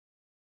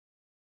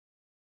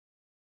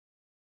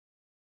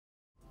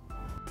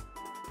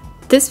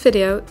This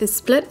video is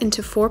split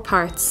into 4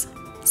 parts.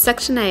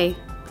 Section A,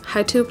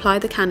 how to apply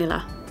the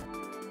cannula.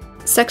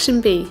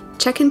 Section B,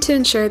 checking to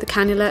ensure the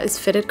cannula is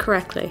fitted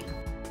correctly.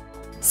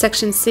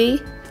 Section C,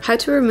 how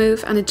to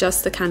remove and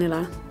adjust the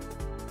cannula.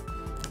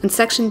 And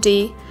Section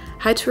D,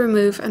 how to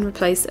remove and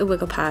replace a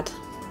wiggle pad.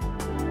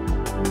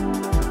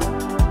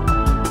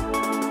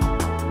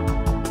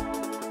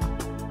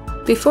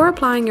 Before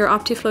applying your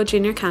Optiflow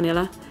Junior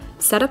cannula,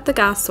 set up the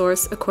gas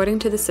source according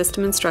to the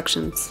system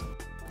instructions.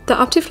 The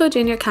Optiflow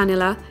Junior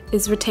cannula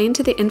is retained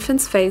to the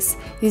infant's face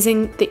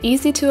using the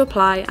easy to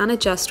apply and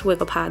adjust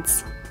wiggle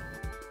pads.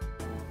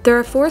 There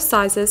are 4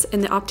 sizes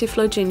in the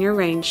Optiflow Junior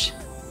range.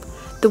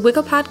 The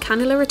wiggle pad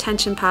cannula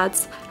retention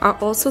pads are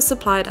also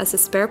supplied as a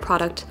spare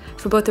product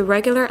for both the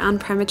regular and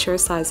premature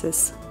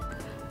sizes.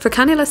 For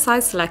cannula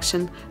size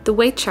selection, the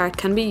weight chart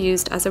can be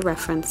used as a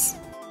reference.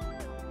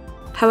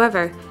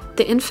 However,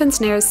 the infant's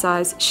nares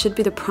size should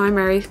be the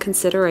primary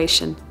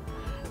consideration.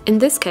 In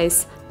this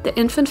case, the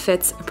infant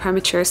fits a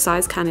premature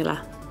size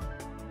cannula.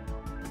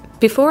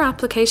 Before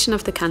application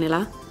of the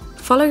cannula,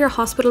 follow your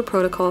hospital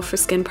protocol for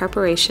skin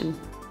preparation.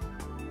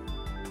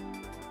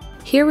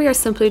 Here we are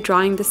simply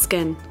drying the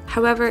skin.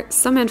 However,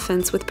 some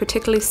infants with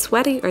particularly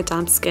sweaty or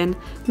damp skin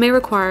may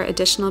require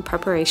additional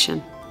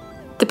preparation.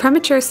 The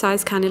premature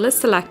size cannula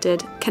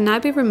selected can now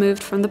be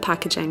removed from the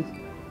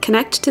packaging.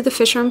 Connect to the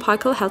F&P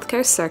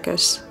Healthcare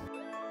circuit.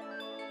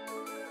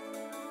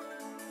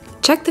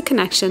 Check the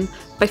connection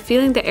by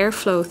feeling the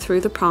airflow through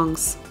the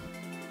prongs.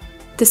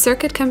 The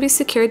circuit can be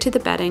secured to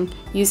the bedding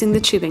using the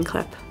tubing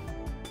clip.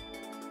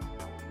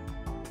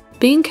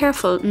 Being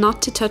careful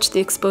not to touch the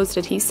exposed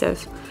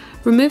adhesive,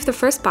 remove the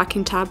first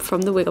backing tab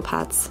from the wiggle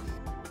pads.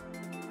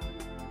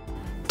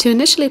 To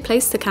initially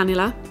place the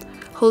cannula,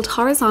 hold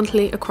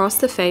horizontally across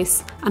the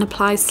face and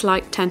apply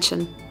slight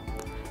tension.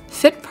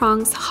 Fit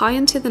prongs high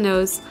into the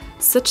nose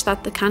such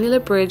that the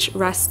cannula bridge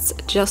rests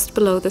just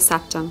below the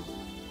septum.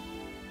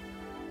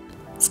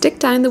 Stick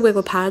down the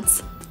wiggle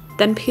pads,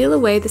 then peel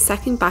away the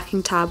second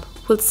backing tab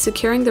whilst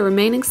securing the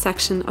remaining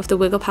section of the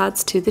wiggle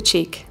pads to the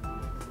cheek.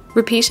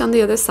 Repeat on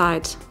the other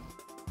side.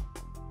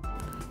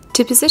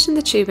 To position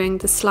the tubing,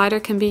 the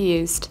slider can be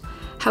used.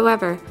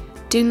 However,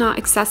 do not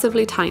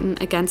excessively tighten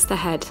against the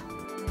head.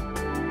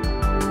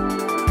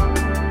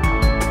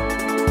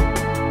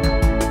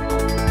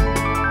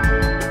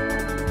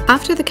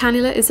 After the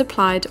cannula is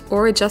applied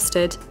or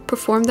adjusted,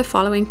 perform the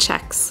following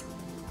checks.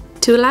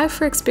 To allow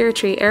for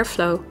expiratory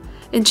airflow,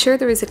 ensure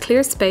there is a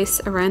clear space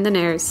around the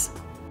nares.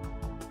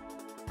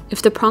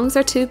 If the prongs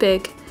are too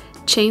big,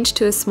 change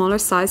to a smaller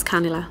size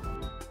cannula.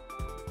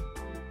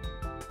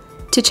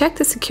 To check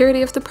the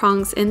security of the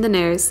prongs in the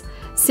nares,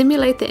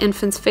 simulate the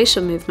infant's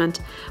facial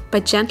movement by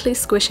gently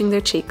squishing their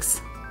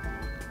cheeks.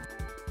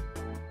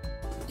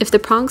 If the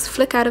prongs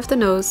flick out of the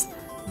nose,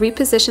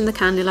 reposition the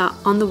cannula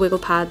on the wiggle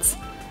pads,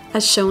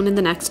 as shown in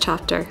the next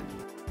chapter.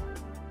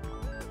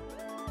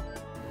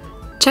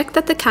 Check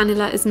that the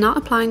cannula is not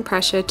applying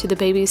pressure to the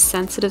baby's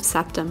sensitive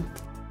septum.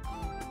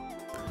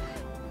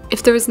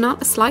 If there is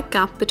not a slight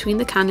gap between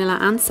the cannula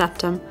and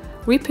septum,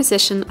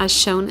 reposition as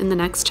shown in the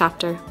next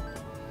chapter.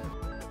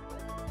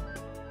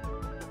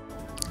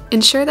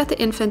 Ensure that the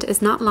infant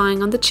is not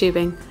lying on the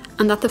tubing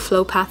and that the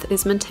flow path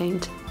is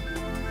maintained.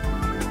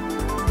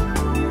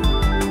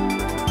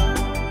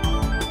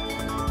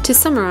 To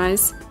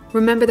summarise,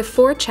 remember the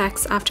 4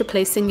 checks after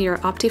placing your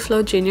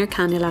Optiflow Junior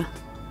cannula.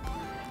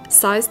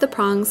 Size the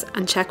prongs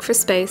and check for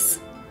space.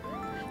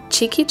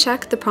 Cheeky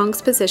check the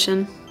prongs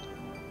position.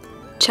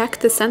 Check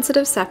the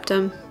sensitive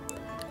septum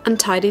and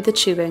tidy the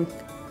tubing.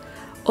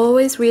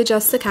 Always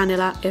readjust the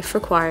cannula if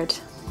required.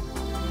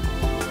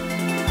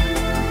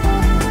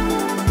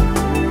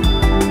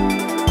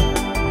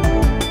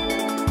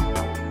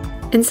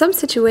 In some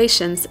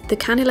situations, the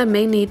cannula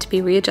may need to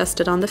be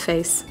readjusted on the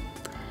face.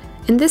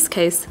 In this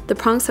case, the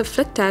prongs have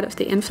flicked out of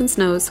the infant's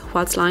nose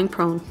whilst lying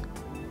prone.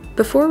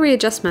 Before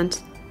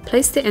readjustment,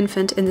 place the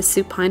infant in the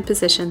supine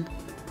position.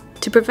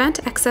 To prevent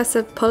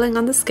excessive pulling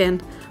on the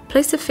skin,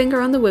 place a finger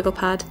on the wiggle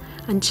pad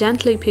and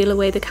gently peel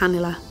away the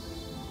cannula.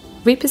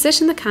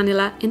 Reposition the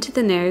cannula into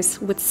the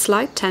nares with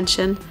slight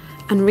tension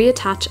and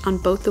reattach on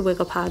both the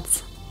wiggle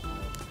pads.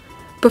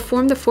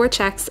 Perform the 4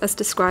 checks as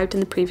described in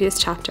the previous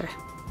chapter.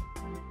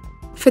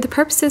 For the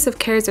purposes of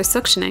cares or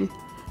suctioning,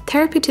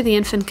 therapy to the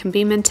infant can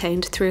be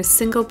maintained through a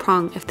single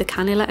prong if the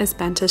cannula is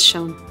bent as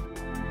shown.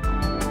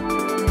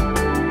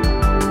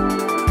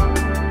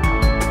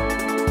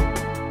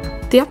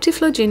 The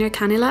Optiflow Junior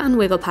cannula and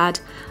wiggle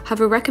pad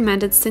have a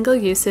recommended single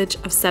usage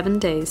of 7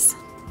 days.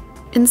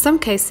 In some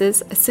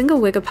cases, a single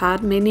wiggle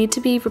pad may need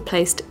to be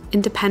replaced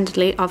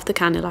independently of the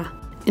cannula.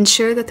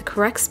 Ensure that the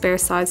correct spare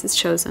size is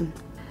chosen.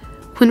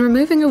 When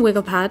removing a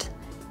wiggle pad,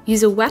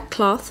 use a wet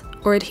cloth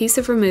or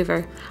adhesive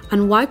remover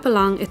and wipe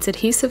along its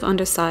adhesive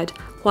underside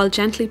while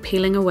gently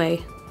peeling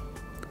away.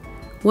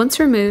 Once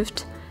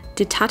removed,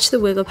 detach the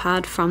wiggle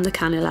pad from the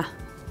cannula.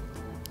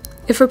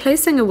 If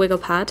replacing a wiggle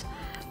pad,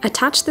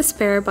 attach the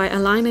spare by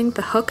aligning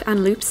the hook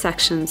and loop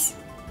sections.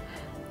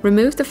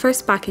 Remove the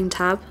first backing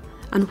tab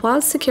and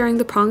while securing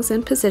the prongs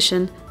in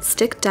position,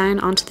 stick down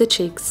onto the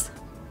cheeks.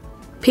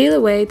 Peel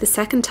away the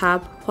second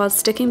tab while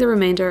sticking the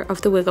remainder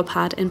of the wiggle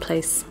pad in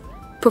place.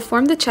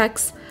 Perform the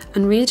checks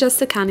and readjust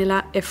the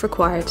cannula if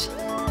required.